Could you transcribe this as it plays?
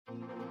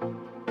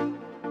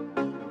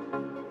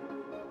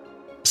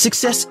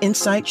Success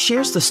Insight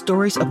shares the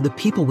stories of the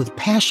people with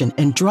passion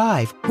and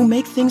drive who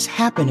make things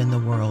happen in the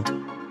world.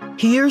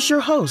 Here's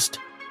your host,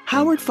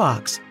 Howard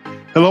Fox.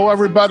 Hello,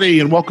 everybody,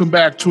 and welcome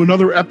back to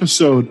another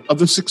episode of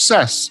the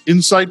Success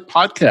Insight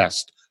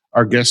podcast.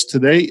 Our guest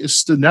today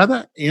is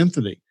Stanetta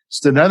Anthony.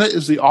 Stanetta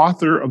is the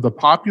author of the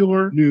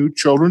popular new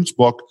children's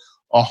book,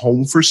 A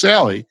Home for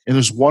Sally, and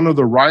is one of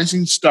the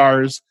rising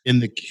stars in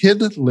the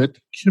Kid Lit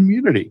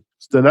community.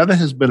 Stanetta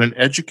has been an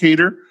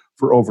educator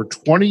for over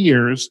 20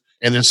 years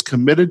and is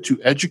committed to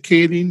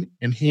educating,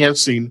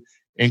 enhancing,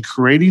 and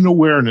creating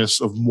awareness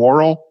of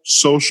moral,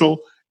 social,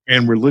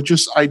 and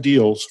religious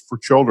ideals for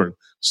children.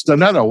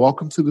 Stanetta,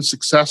 welcome to the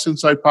Success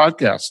Insight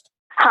podcast.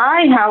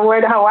 Hi,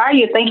 Howard. How are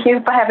you? Thank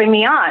you for having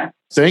me on.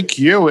 Thank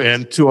you.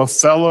 And to a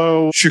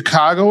fellow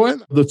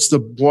Chicagoan, that's the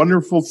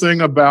wonderful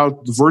thing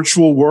about the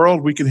virtual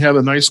world. We can have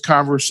a nice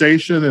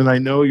conversation. And I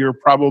know you're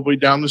probably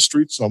down the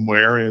street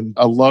somewhere. And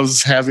I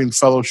love having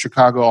fellow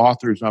Chicago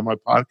authors on my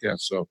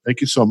podcast. So thank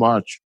you so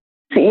much.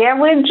 Yeah,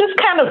 we're just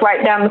kind of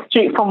right down the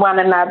street from one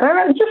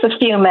another. Just a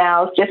few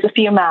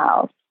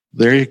miles.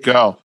 There you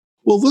go.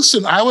 Well,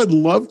 listen, I would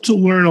love to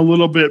learn a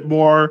little bit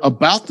more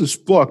about this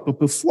book. But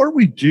before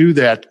we do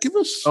that, give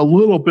us a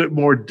little bit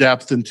more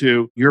depth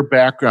into your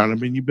background. I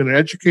mean, you've been an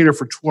educator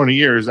for 20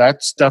 years.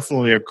 That's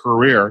definitely a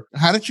career.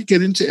 How did you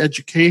get into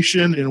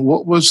education? And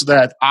what was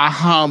that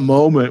aha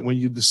moment when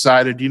you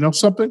decided, you know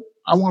something?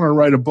 I want to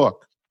write a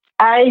book.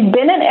 I've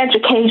been in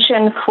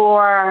education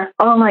for,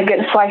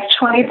 like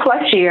 20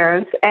 plus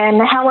years.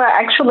 And how I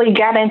actually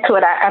got into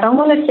it, I don't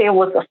want to say it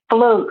was a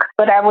fluke,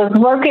 but I was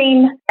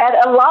working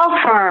at a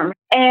law firm.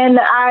 And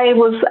I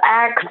was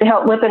asked to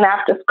help with an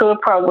after-school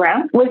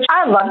program, which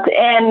I loved.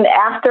 And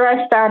after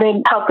I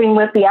started helping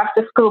with the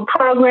after-school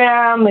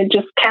program, it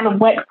just kind of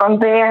went from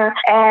there.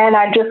 And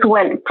I just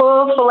went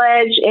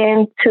full-fledged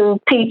into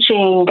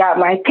teaching, got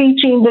my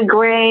teaching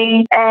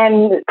degree.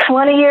 And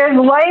 20 years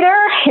later,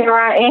 here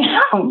I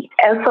am.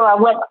 And so I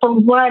went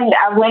from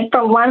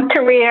one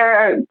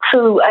career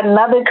to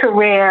another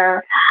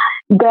career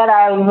that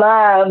I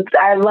loved.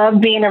 I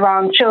love being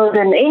around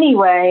children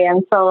anyway.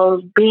 And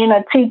so being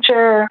a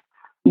teacher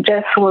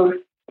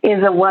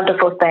is a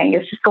wonderful thing.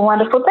 It's just a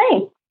wonderful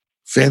thing.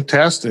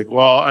 Fantastic.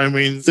 Well, I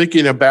mean,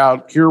 thinking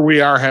about here we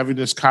are having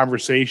this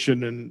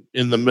conversation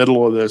in the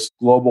middle of this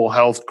global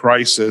health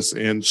crisis,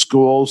 and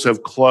schools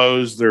have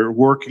closed. They're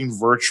working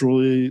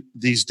virtually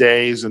these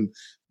days, and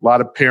a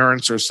lot of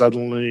parents are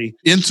suddenly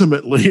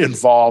intimately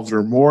involved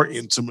or more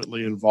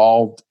intimately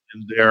involved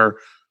in their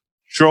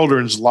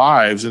children's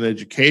lives and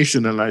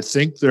education. And I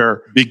think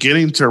they're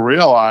beginning to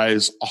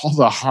realize all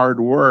the hard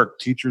work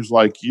teachers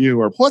like you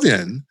are put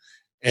in.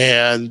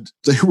 And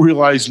they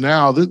realize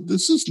now that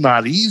this is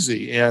not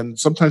easy. And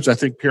sometimes I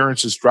think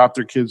parents just drop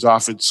their kids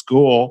off at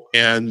school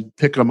and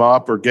pick them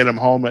up or get them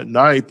home at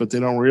night, but they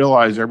don't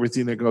realize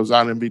everything that goes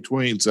on in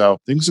between. So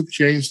things have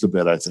changed a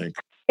bit, I think.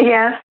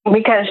 Yes,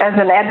 because as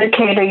an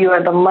educator, you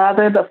are the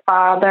mother, the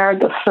father,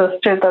 the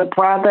sister, the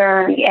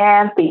brother, the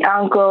aunt, the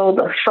uncle,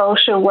 the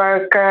social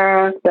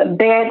worker, the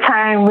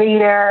bedtime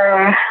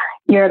reader.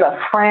 You're the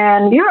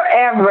friend. You're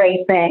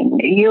everything.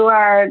 You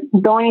are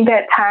during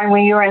that time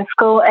when you're in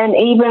school. And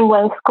even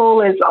when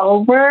school is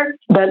over,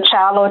 the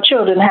child or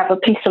children have a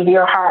piece of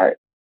your heart.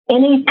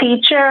 Any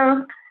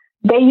teacher,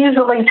 they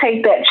usually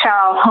take that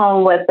child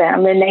home with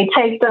them, and they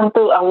take them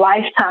through a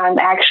lifetime,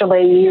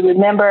 actually.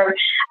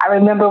 I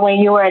remember when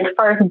you were in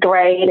first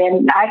grade,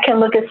 and I can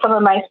look at some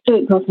of my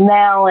students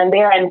now, and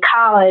they're in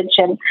college,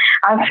 and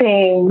I'm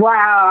saying,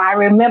 wow, I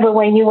remember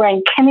when you were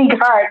in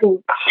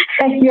kindergarten,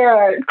 and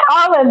you're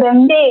taller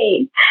than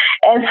me.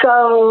 And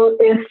so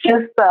it's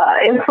just,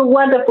 it's a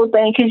wonderful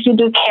thing because you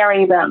do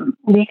carry them.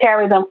 You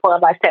carry them for a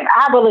lifetime.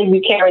 I believe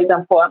you carry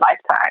them for a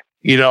lifetime.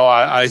 You know,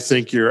 I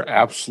think you're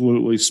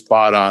absolutely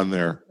spot on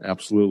there.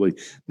 Absolutely.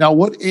 Now,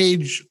 what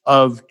age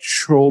of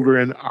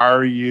children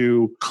are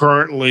you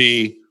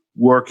currently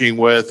working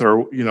with?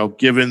 Or, you know,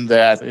 given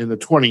that in the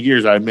 20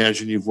 years, I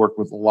imagine you've worked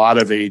with a lot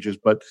of ages,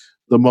 but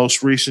the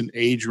most recent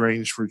age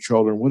range for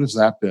children, what has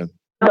that been?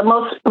 The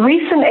most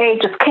recent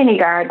age is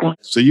kindergarten.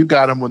 So you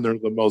got them when they're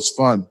the most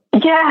fun.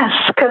 Yes,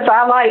 because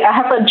I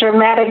have a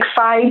dramatic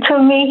side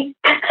to me.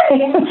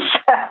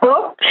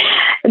 So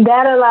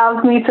that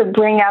allows me to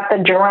bring out the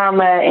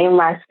drama in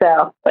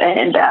myself.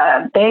 And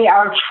they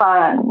are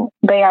fun.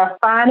 They are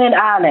fun and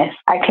honest.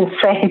 I can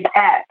say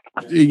that.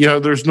 You know,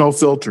 there's no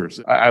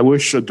filters. I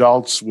wish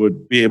adults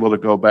would be able to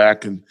go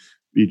back and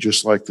be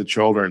just like the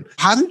children.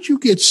 How did you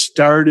get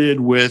started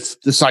with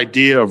this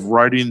idea of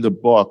writing the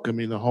book? I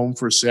mean, A Home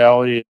for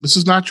Sally, this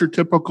is not your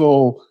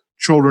typical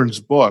children's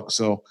book.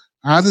 So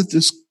how did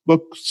this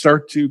book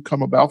start to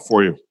come about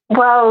for you?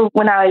 Well,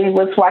 when I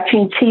was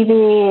watching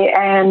TV,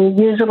 and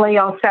usually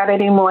on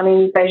Saturday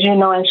mornings, as you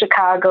know, in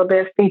Chicago,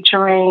 they're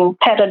featuring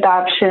pet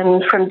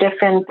adoptions from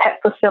different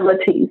pet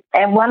facilities.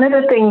 And one of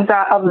the things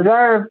I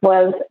observed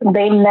was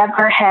they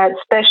never had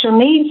special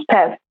needs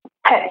pets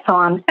pets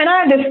on. And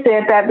I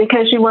understood that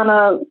because you want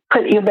to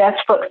put your best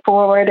foot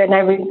forward and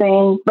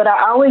everything. But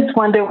I always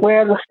wondered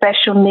where the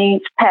special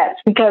needs pets,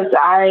 because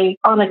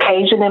on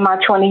occasion in my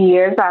 20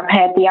 years, I've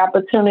had the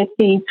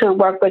opportunity to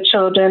work with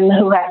children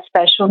who have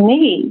special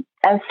needs.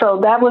 And so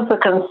that was a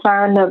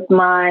concern of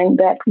mine,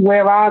 that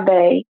where are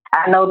they?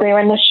 I know they're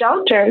in the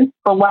shelters,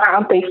 but why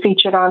aren't they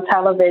featured on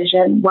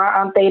television? Why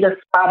aren't they the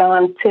spot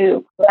on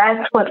too?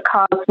 That's what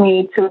caused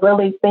me to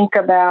really think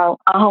about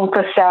A Home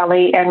for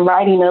Sally and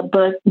writing a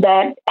book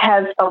that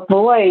has a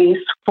voice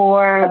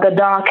for the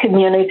dog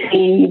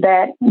community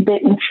that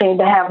didn't seem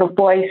to have a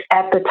voice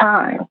at the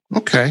time.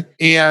 Okay.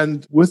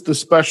 And with the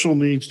special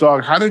needs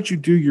dog, how did you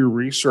do your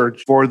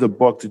research for the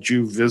book? Did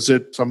you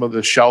visit some of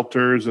the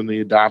shelters and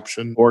the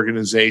adoption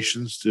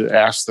organizations to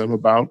ask them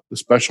about the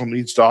special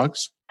needs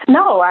dogs?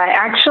 No, I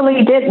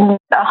actually didn't.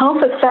 A Home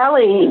for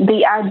Sally,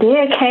 the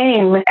idea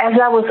came as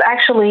I was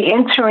actually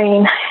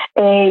entering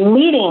a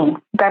meeting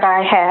that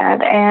I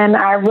had, and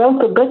I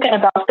wrote the book in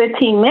about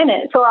 15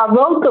 minutes. So I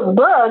wrote the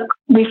book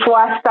before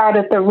I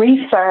started the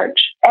research.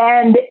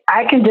 And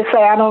I can just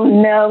say, I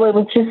don't know, it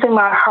was just in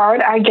my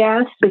heart, I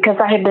guess, because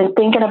I had been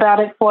thinking about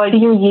it for a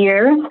few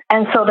years.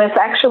 And so that's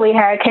actually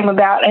how it came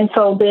about. And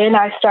so then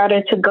I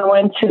started to go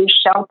into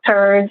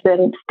shelters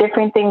and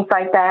different things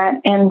like that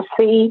and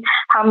see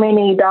how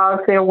many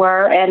dogs there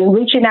were, and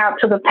reaching out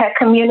to the pet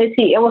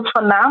community. It was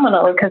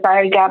phenomenal because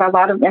I got a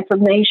lot of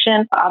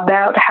information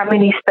about how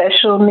many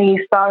special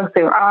needs dogs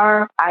there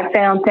are. I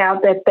found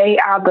out that they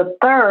are the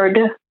third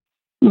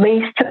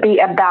least to be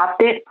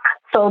adopted.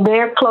 So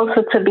they're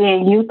closer to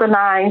being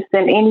euthanized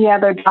than any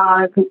other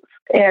dogs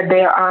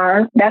there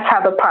are. That's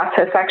how the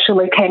process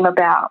actually came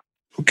about.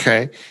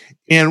 Okay.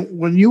 And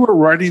when you were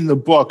writing the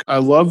book, I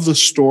love the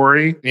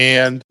story.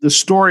 And the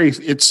story,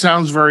 it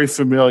sounds very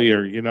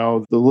familiar. You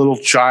know, the little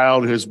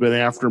child has been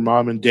after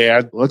mom and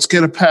dad. Let's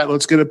get a pet.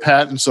 Let's get a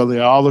pet. And so they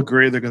all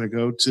agree they're going to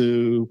go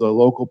to the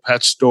local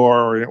pet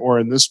store, or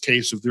in this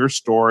case of their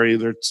story,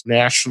 it's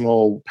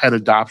National Pet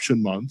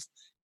Adoption Month.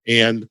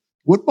 And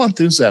what month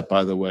is that,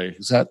 by the way?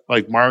 Is that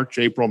like March,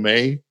 April,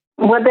 May?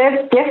 Well,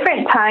 there's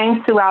different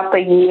times throughout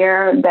the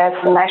year that's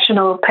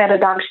National Pet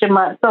Adoption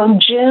Month. So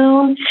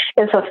June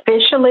is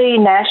officially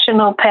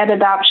National Pet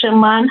Adoption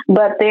Month,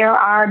 but there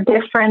are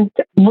different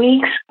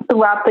weeks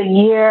throughout the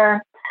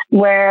year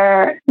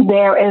where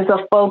there is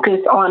a focus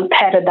on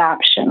pet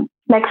adoption.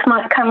 Next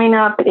month coming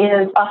up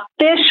is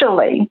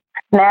officially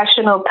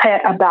National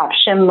Pet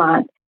Adoption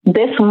Month.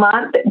 This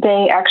month,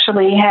 they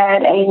actually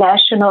had a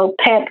National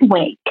Pet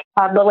Week.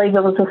 I believe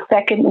it was the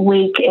second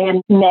week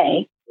in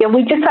May. Yeah,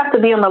 we just have to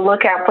be on the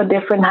lookout for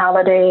different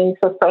holidays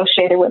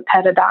associated with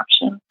pet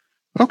adoption.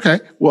 Okay.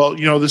 Well,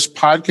 you know, this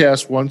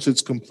podcast, once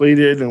it's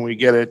completed and we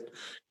get it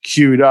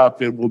queued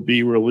up, it will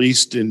be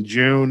released in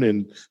June.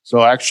 And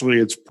so actually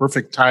it's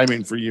perfect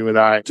timing for you and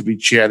I to be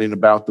chatting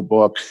about the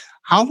book.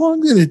 How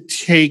long did it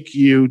take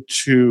you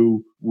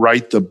to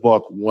write the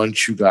book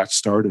once you got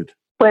started?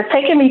 Well, it's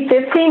taken me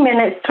 15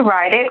 minutes to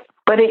write it,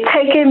 but it's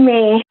taken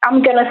me,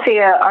 I'm going to say,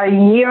 a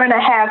year and a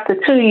half to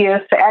 2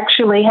 years to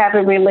actually have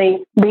it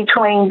released,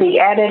 between the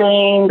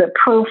editing, the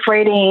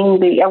proofreading,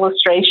 the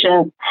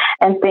illustrations,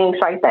 and things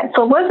like that.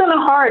 So it wasn't a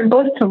hard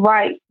book to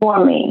write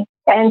for me.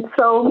 And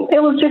so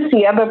it was just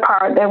the other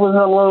part that was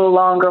a little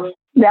longer.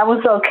 That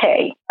was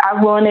okay.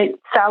 I wanted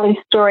Sally's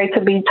story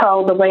to be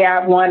told the way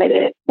I wanted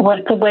it,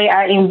 the way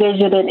I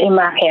envisioned it in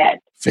my head.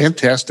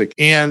 Fantastic.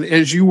 And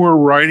as you were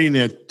writing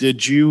it,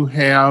 did you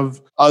have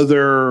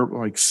other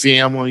like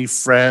family,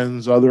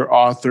 friends, other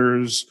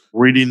authors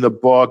reading the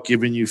book,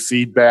 giving you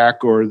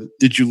feedback, or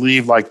did you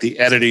leave like the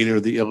editing or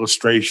the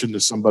illustration to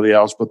somebody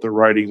else, but the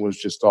writing was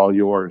just all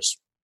yours?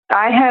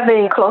 I have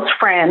a close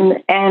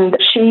friend, and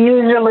she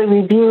usually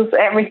reviews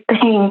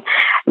everything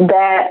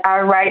that I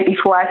write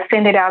before I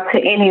send it out to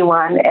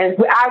anyone. And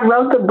I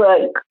wrote the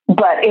book,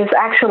 but it's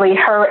actually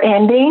her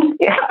ending,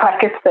 if I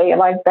could say it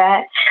like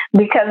that,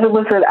 because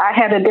I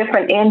had a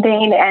different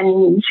ending,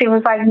 and she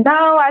was like,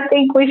 no, I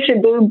think we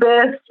should do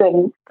this.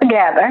 And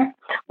together,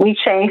 we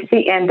changed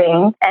the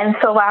ending. And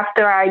so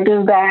after I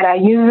do that, I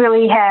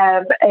usually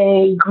have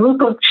a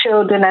group of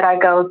children that I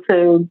go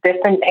to,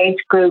 different age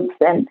groups,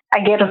 and I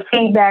get a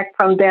feedback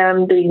from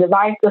them. Do you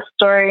like the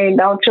story?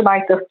 Don't you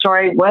like the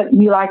story? What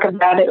you like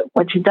about it?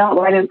 What you don't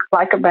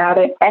like about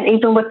it? And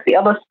even with the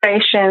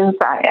illustrations,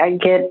 I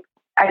get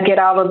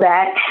all of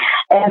that.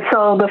 And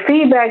so the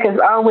feedback is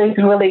always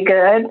really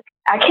good.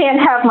 I can't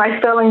have my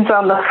feelings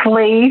on the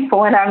sleeve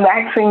when I'm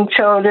asking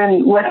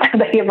children what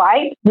they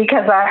like,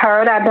 because I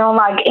heard I don't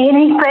like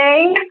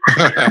anything.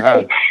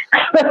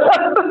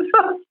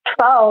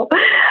 So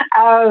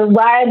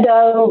why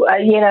do,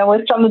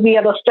 with some of the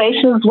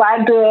illustrations, why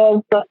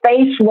does the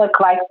face look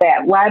like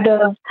that? Why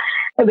does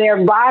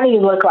their body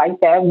look like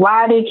that?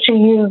 Why did you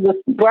use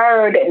this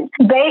word? And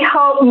they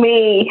help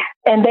me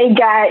and they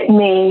guide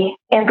me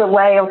in the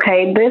way,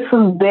 okay, this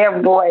is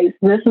their voice.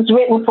 This is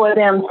written for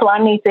them, so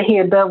I need to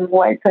hear their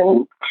voice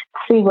and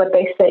see what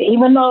they say.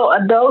 Even though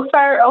adults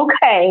are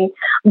okay,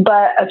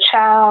 but a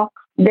child,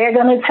 they're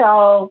going to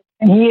tell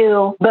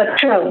you the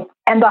truth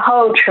and the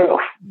whole truth.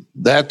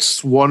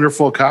 That's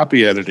wonderful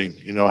copy editing,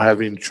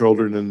 having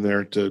children in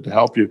there to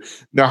help you.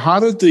 Now, how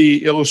did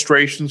the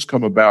illustrations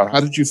come about? How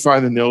did you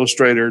find an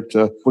illustrator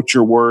to put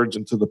your words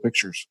into the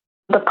pictures?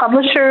 The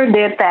publisher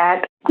did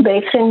that.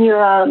 They send you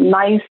a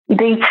nice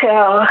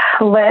detailed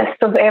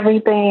list of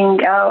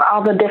everything,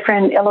 all the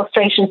different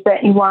illustrations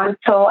that you want.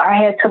 So I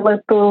had to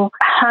look through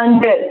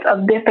hundreds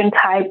of different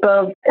type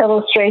of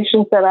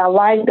illustrations that I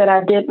liked, that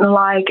I didn't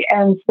like.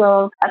 And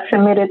so I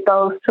submitted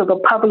those to the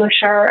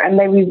publisher and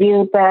they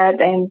reviewed that.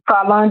 And so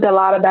I learned a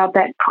lot about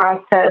that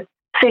process,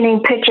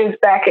 sending pictures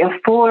back and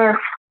forth.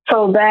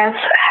 So that's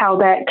how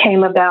that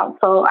came about.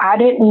 So I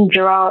didn't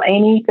draw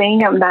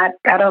anything.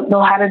 I don't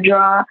know how to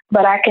draw,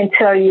 but I can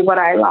tell you what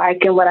I like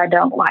and what I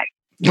don't like.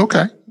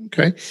 Okay.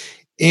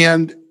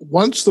 And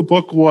once the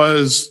book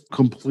was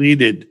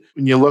completed,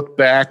 when you look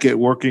back at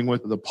working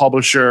with the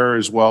publisher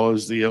as well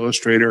as the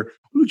illustrator,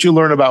 what did you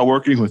learn about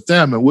working with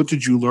them and what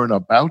did you learn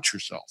about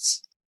yourself?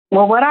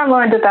 Well, what I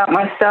learned about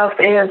myself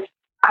is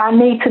I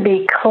need to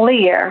be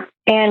clear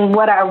in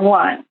what I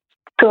want.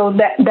 So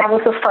that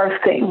was the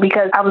first thing,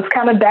 because I was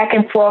kind of back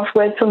and forth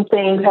with some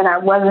things and I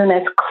wasn't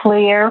as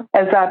clear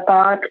as I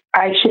thought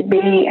I should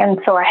be. And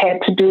so I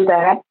had to do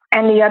that.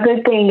 And the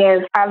other thing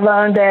is I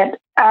learned that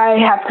I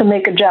have to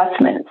make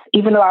adjustments.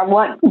 Even though I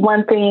want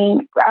one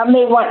thing, I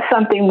may want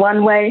something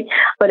one way,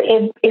 but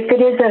if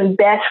it isn't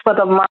best for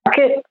the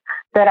market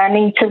that I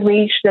need to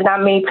reach, then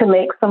I need to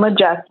make some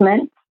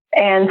adjustments.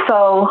 And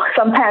so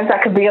sometimes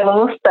I could be a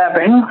little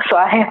stubborn, so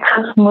I have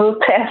to move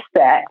past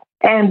that.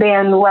 And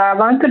then what I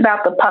learned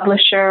about the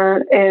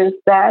publisher is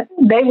that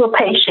they were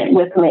patient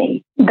with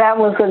me. That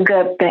was a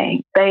good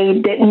thing. They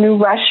didn't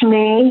rush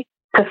me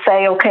to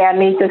say, okay, I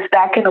need this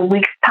back in a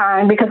week's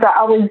time, because I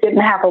always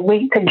didn't have a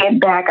week to get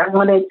back. I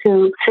wanted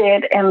to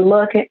sit and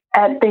look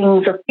at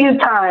things a few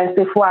times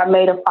before I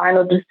made a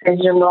final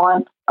decision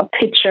on a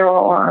picture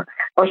or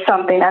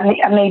something.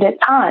 I needed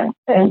time.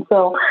 And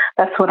so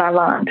that's what I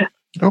learned.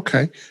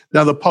 Okay.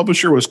 Now, the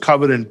publisher was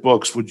Covenant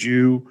Books. Would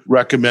you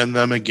recommend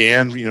them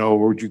again?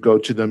 Or would you go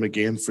to them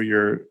again for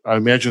I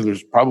imagine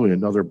there's probably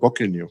another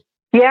book in you.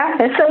 Yeah,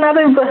 it's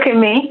another book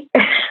in me.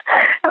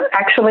 I'm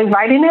actually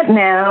writing it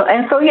now.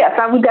 And so, yes,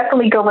 I would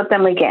definitely go with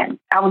them again.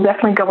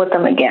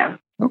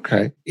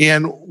 Okay.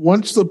 And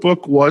once the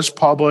book was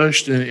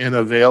published and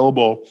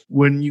available,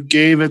 when you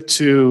gave it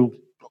to,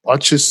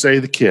 let's just say,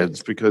 the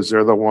kids, because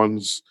they're the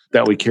ones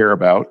that we care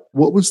about,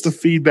 what was the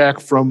feedback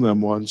from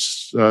them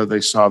once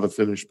they saw the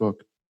finished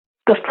book?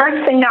 The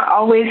first thing I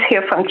always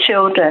hear from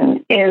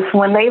children is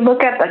when they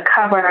look at the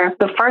cover,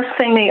 the first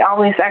thing they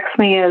always ask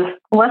me is,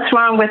 what's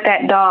wrong with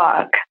that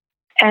dog?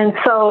 And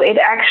so it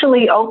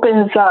actually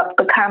opens up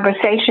the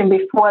conversation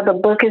before the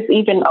book is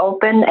even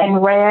open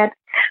and read,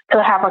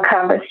 to have a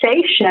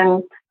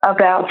conversation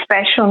about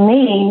special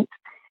needs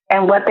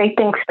and what they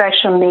think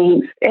special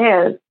needs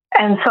is.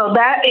 And so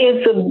that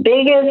is the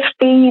biggest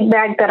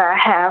feedback that I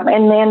have.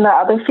 And then the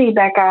other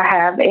feedback I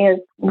have is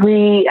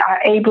we are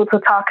able to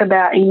talk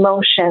about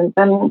emotions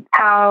and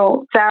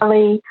how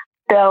Sally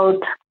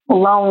felt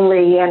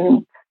lonely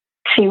and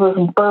she was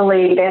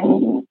bullied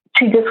and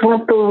she just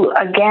went through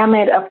a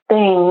gamut of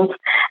things.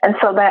 And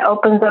so that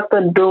opens up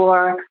the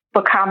door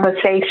for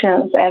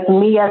conversations as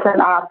me as an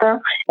author.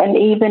 And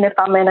even if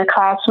I'm in a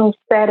classroom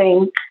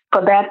setting,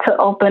 for that to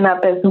open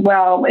up as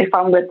well. If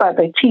I'm with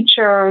other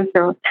teachers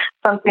or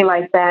something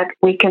like that,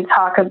 we can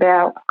talk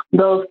about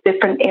those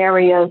different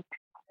areas.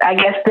 I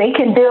guess they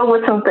can deal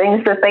with some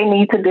things that they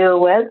need to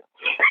deal with,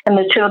 and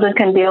the children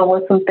can deal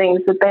with some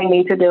things that they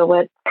need to deal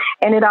with.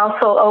 And it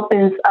also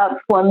opens up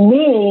for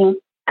me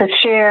to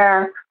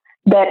share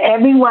that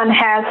everyone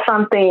has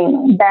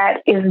something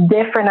that is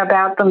different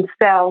about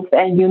themselves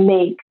and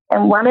unique.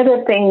 And one of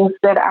the things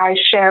that I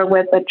share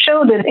with the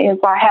children is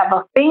I have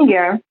a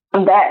finger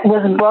that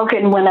was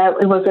broken when I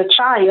was a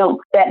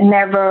child that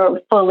never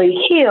fully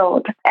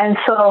healed. And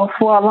so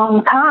for a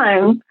long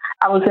time,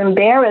 I was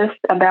embarrassed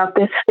about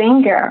this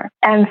finger.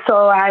 And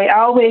so I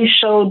always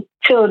showed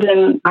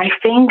children my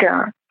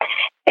finger.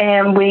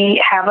 And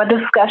we have a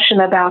discussion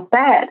about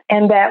that,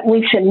 and that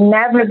we should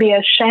never be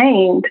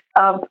ashamed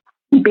of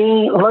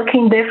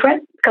looking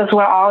different, because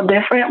we're all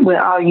different.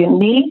 We're all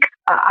unique.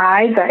 Our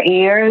eyes, our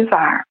ears,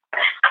 our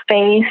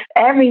face,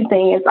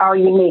 everything is all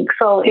unique.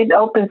 So it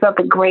opens up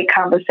a great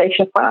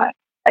conversation for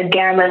a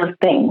gamut of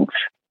things.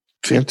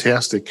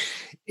 Fantastic.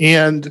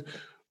 And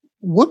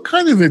what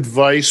kind of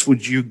advice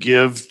would you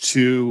give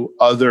to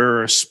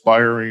other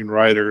aspiring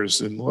writers?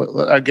 And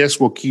I guess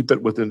we'll keep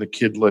it within the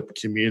Kid Lit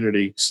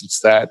community, since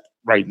that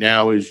right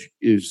now is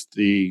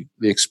the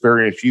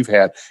experience you've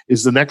had.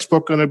 Is the next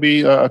book going to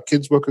be a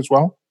kid's book as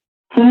well?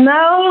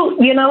 No,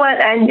 you know what?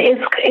 And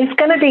it's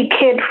going to be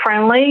kid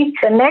friendly.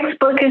 The next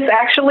book is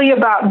actually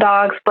about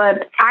dogs,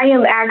 but I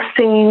am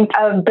asking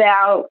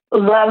about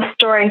love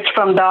stories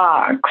from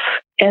dogs.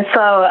 And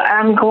so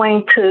I'm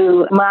going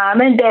to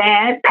mom and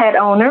dad pet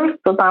owners,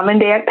 and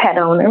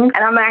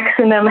I'm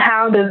asking them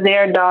how does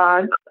their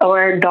dog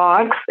or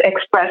dogs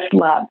express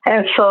love.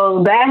 And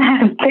so that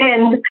has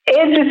been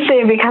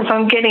interesting because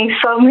I'm getting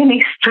so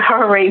many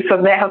stories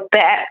about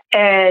that.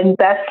 And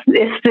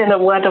it's been a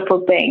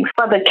wonderful thing.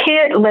 For the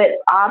kid-lit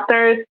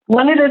authors,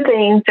 one of the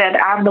things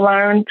that I've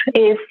learned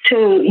is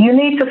you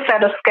need to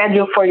set a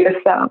schedule for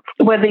yourself.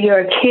 Whether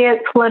you're a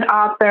kid-lit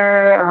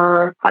author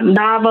or a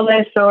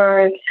novelist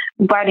or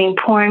writing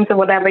poems or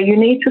whatever, you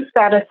need to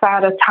set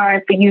aside a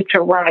time for you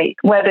to write.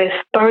 Whether it's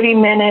 30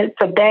 minutes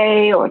a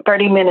day or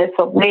 30 minutes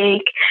a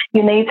week,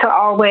 you need to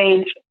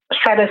always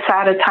set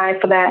aside a time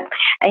for that.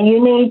 And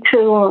you need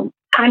to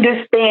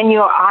understand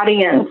your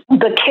audience.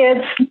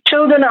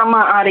 Children are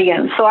my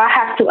audience, so I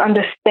have to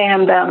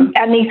understand them.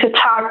 I need to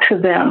talk to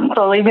them.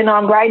 So even though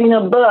I'm writing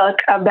a book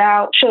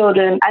about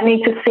children, I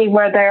need to see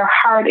where their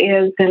heart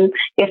is and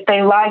if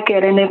they like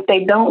it and if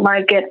they don't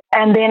like it.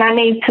 And then I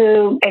need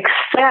to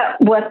accept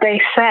what they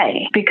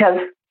say because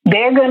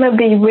they're going to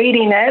be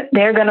reading it.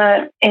 They're going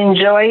to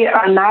enjoy it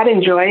or not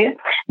enjoy it.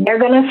 They're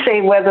going to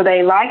say whether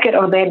they like it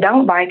or they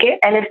don't like it.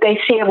 And if they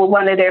see it with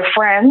one of their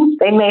friends,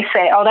 they may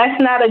say, oh, that's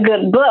not a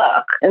good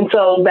book. And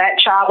so that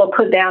child will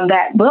put down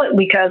that book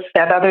because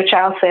that other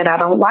child said, I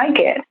don't like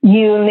it.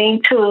 You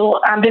need to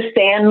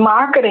understand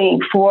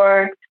marketing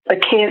for the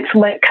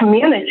kids-lit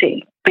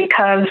community,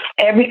 because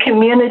every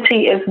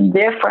community is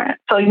different.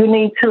 So you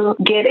need to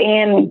get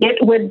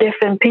with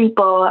different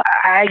people.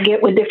 I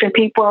get with different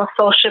people on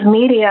social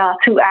media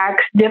to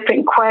ask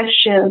different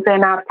questions.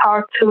 And I've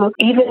talked to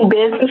even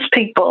business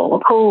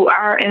people who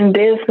are in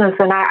business,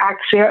 and I ask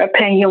their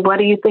opinion. What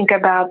do you think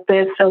about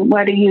this? And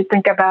what do you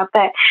think about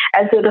that?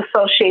 As it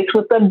associates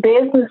with the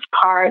business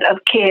part of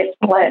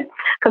Kids-Lit.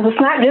 Because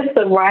it's not just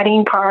the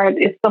writing part,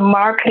 it's the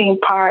marketing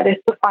part,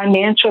 it's the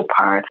financial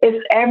part.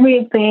 It's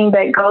everything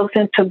that goes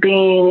into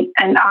being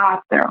an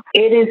author.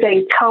 It is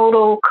a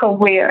total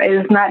career. It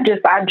is not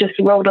just, I just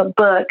wrote a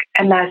book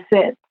and that's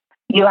it.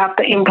 You have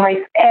to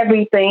embrace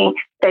everything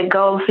that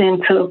goes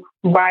into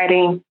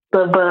writing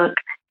the book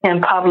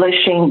and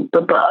publishing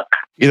the book.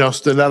 You know,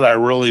 Stanetta, I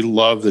really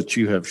love that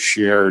you have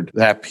shared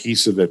that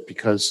piece of it,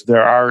 because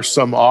there are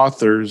some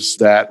authors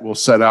that will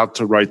set out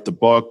to write the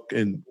book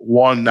and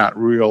not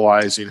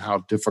realizing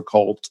how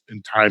difficult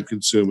and time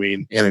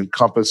consuming and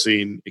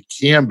encompassing it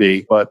can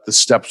be, but the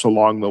steps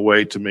along the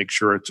way to make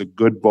sure it's a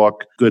good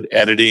book, good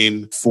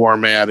editing,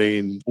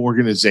 formatting,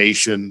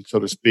 organization, so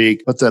to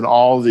speak, but then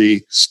all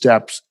the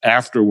steps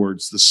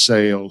afterwards, the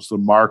sales, the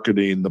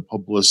marketing, the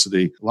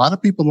publicity. A lot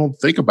of people don't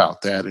think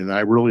about that. And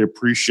I really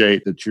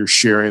appreciate that you're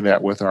sharing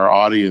that with our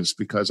audience,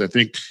 because I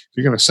think if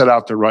you're going to set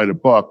out to write a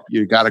book,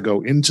 you got to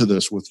go into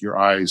this with your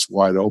eyes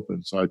wide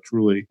open. So I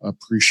truly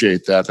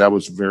appreciate that. That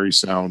was very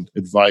sound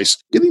advice.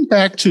 Getting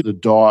back to the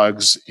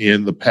dogs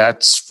and the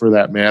pets for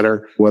that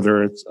matter,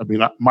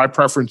 my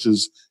preference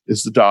is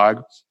the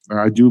dog.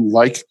 I do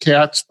like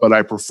cats, but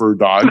I prefer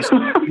dogs.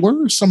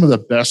 Where are some of the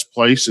best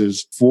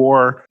places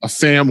for a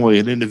family,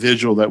 an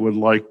individual that would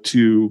like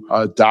to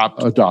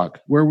adopt a dog?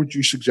 Where would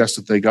you suggest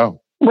that they go?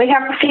 We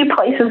have a few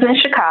places in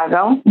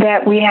Chicago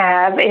that we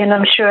have, and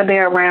I'm sure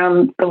they're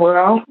around the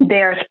world.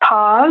 There's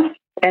Paws,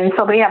 and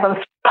so we have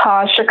a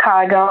Paws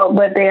Chicago,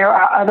 but there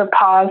are other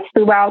Paws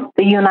throughout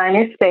the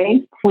United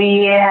States.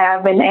 We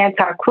have an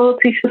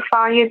anti-cruelty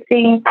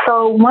society.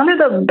 So one of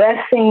the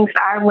best things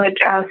I would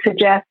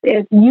suggest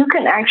is you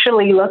can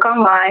actually look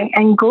online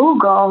and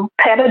Google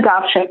pet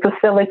adoption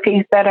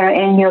facilities that are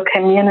in your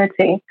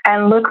community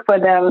and look for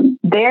them.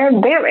 They're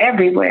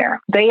everywhere.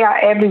 They are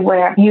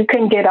everywhere. You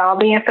can get all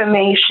the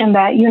information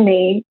that you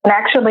need. And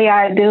actually,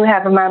 I do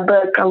have in my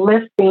book a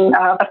listing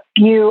of a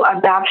few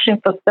adoption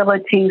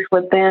facilities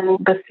within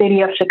the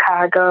city of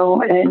Chicago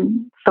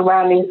and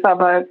surrounding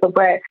suburbs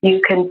where you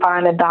can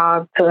find a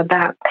dog to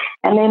adopt.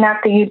 And then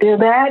after you do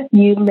that,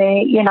 you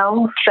may,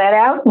 set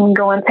out and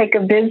go and take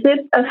a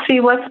visit and see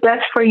what's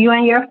best for you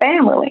and your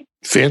family.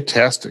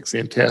 Fantastic.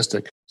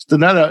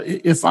 Stanetta,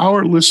 if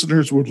our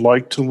listeners would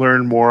like to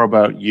learn more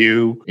about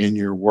you and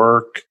your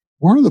work,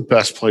 where are the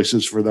best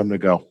places for them to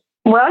go?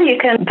 Well, you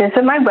can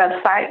visit my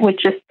website,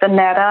 which is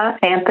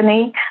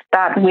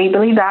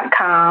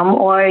stanettaanthony.weebly.com,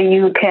 or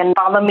you can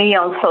follow me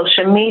on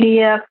social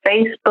media,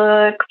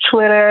 Facebook,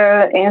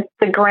 Twitter,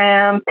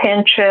 Instagram,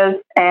 Pinterest,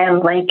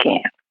 and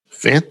LinkedIn.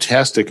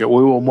 Fantastic. We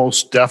will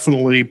most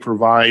definitely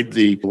provide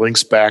the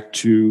links back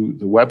to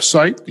the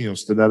website,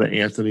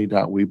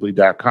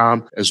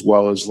 stanettaanthony.weebly.com, as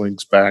well as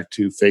links back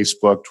to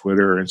Facebook,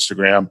 Twitter,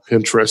 Instagram,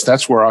 Pinterest.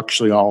 That's where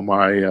actually all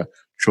my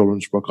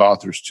children's book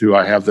authors, too.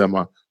 I have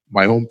them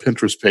my own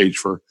Pinterest page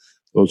for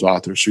those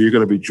authors. So you're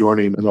going to be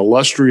joining an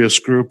illustrious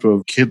group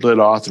of kid-lit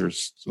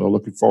authors. So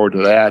looking forward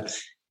to that.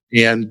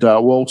 And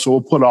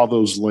we'll put all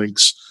those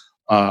links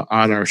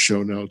on our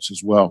show notes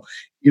as well.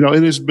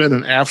 It has been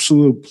an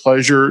absolute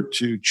pleasure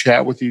to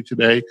chat with you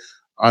today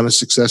on the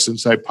Success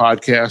Insight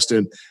podcast.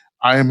 And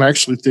I am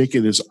actually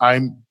thinking as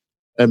I'm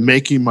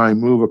making my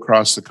move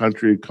across the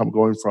country,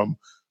 going from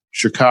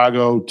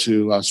Chicago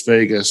to Las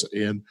Vegas,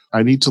 and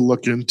I need to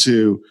look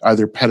into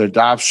either pet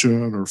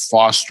adoption or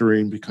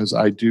fostering because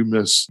I do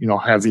miss,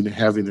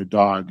 having a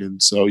dog.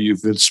 And so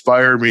you've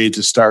inspired me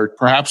to start,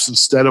 perhaps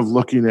instead of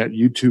looking at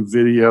YouTube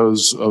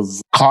videos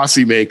of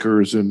coffee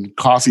makers and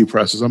coffee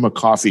presses. I'm a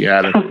coffee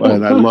addict,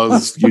 and I love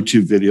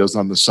YouTube videos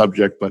on the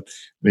subject, but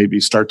maybe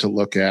start to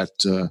look at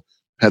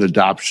pet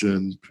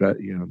adoption,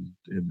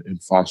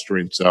 and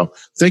fostering. So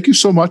thank you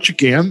so much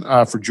again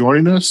for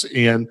joining us,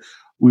 and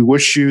we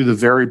wish you the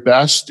very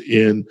best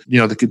in,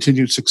 the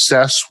continued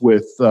success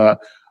with the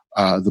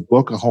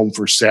book, A Home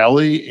for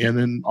Sally, and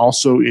then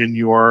also in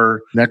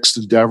your next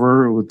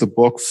endeavor with the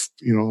book,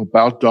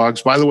 about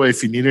dogs. By the way,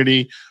 if you need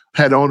any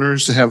pet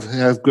owners to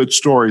have good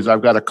stories,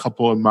 I've got a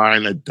couple in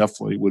mind I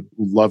definitely would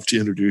love to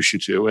introduce you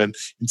to. And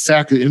in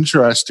fact, an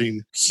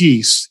interesting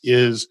piece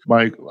is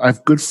I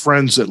have good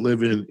friends that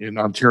live in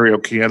Ontario,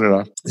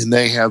 Canada, and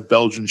they have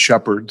Belgian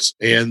Shepherds,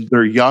 and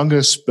their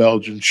youngest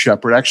Belgian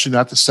Shepherd, actually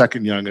not the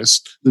second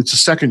youngest, it's the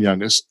second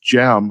youngest,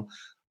 Gem,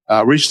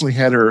 recently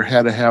had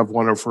to have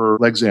one of her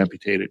legs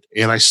amputated.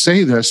 And I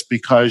say this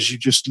because you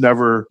just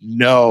never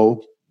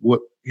know what,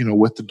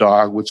 with the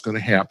dog, what's going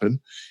to happen.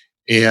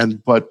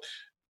 But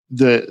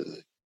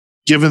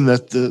given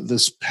that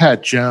this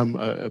pet, Gem,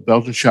 a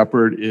Belgian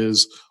Shepherd,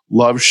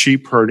 loves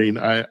sheep herding,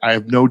 I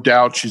have no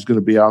doubt she's going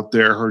to be out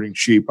there herding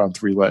sheep on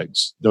 3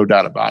 legs. No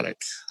doubt about it.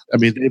 I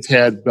mean, they've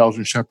had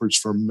Belgian Shepherds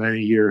for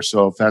many years.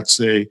 So if that's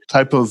a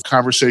type of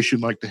conversation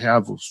you'd like to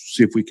have, we'll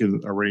see if we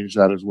can arrange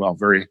that as well.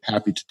 Very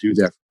happy to do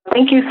that.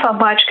 Thank you so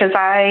much, because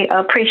I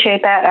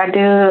appreciate that.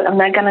 I'm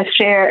not going to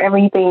share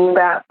everything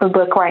about the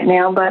book right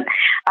now, but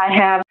I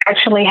have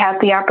actually had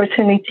the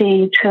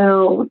opportunity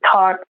to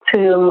talk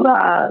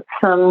to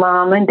some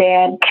mom and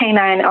dad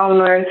canine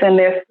owners and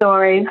their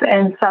stories,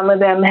 and some of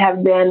them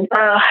have been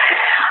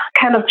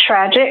kind of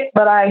tragic,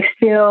 but I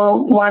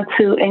still want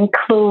to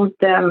include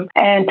them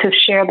and to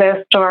share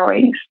their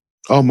stories.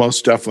 Oh,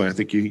 most definitely. I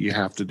think you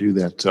have to do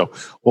that. So,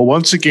 well,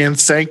 once again,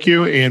 thank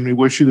you, and we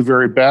wish you the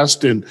very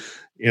best. And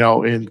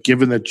and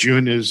given that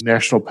June is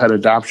National Pet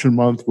Adoption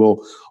Month, we're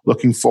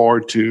looking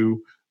forward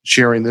to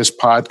sharing this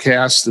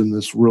podcast and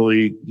this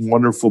really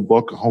wonderful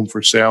book, A Home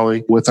for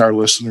Sally, with our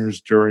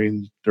listeners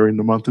during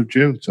the month of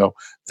June. So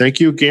thank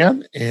you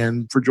again,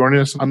 and for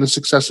joining us on the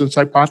Success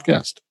Insight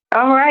podcast.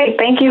 All right.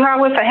 Thank you,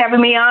 Howard, for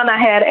having me on. I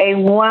had a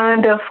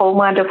wonderful,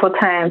 wonderful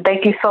time.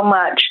 Thank you so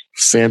much.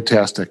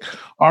 Fantastic.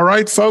 All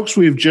right, folks,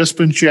 we've just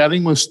been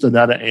chatting with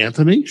Danetta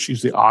Anthony.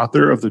 She's the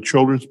author of the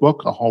children's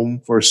book, A Home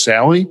for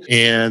Sally.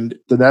 And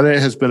Danetta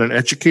has been an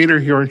educator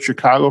here in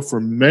Chicago for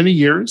many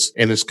years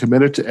and is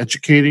committed to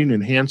educating,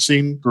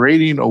 enhancing,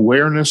 creating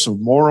awareness of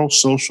moral,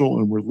 social,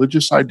 and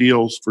religious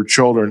ideals for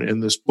children. In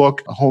this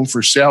book, A Home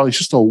for Sally, is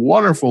just a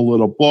wonderful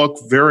little book,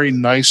 very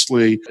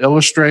nicely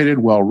illustrated,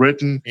 well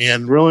written,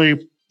 and really,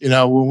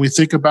 when we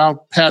think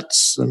about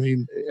pets, I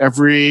mean,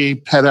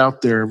 every pet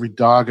out there, every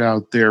dog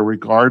out there,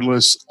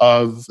 regardless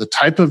of the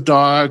type of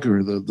dog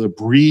or the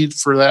breed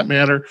for that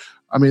matter,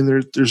 I mean,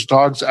 there's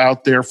dogs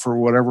out there for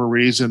whatever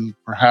reason,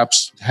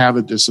 perhaps have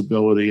a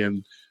disability,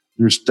 and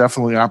there's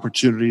definitely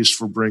opportunities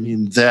for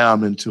bringing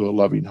them into a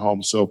loving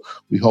home. So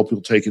we hope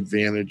you'll take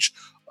advantage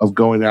of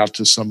going out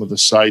to some of the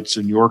sites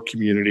in your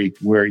community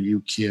where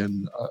you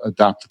can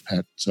adopt a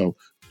pet. So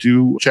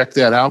do check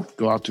that out.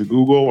 Go out to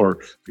Google,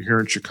 or if you're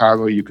here in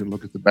Chicago, you can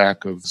look at the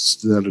back of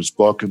Danetta's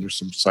book, and there's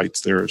some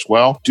sites there as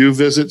well. Do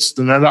visit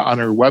Danetta on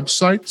her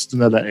website,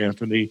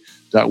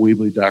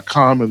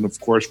 danettaanthony.weebly.com. And of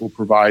course, we'll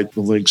provide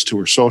the links to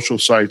her social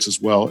sites as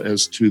well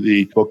as to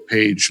the book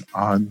page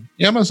on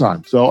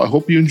Amazon. So I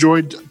hope you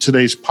enjoyed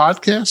today's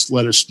podcast.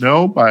 Let us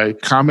know by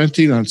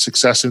commenting on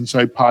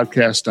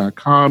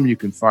successinsightpodcast.com. You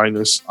can find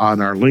us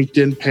on our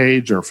LinkedIn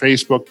page, our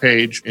Facebook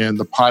page, and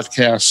the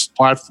podcast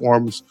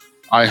platforms,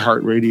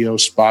 iHeartRadio,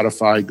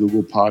 Spotify,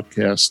 Google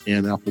Podcasts,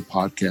 and Apple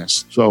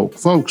Podcasts. So,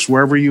 folks,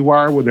 wherever you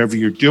are, whatever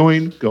you're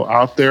doing, go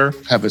out there,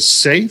 have a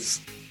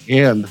safe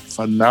and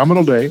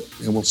phenomenal day,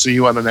 and we'll see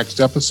you on the next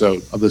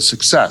episode of the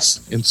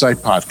Success Insight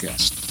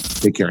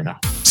Podcast. Take care now.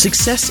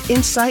 Success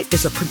Insight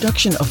is a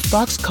production of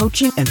Fox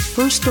Coaching and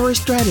First Story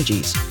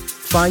Strategies.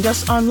 Find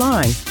us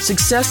online,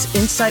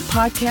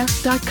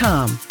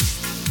 successinsightpodcast.com.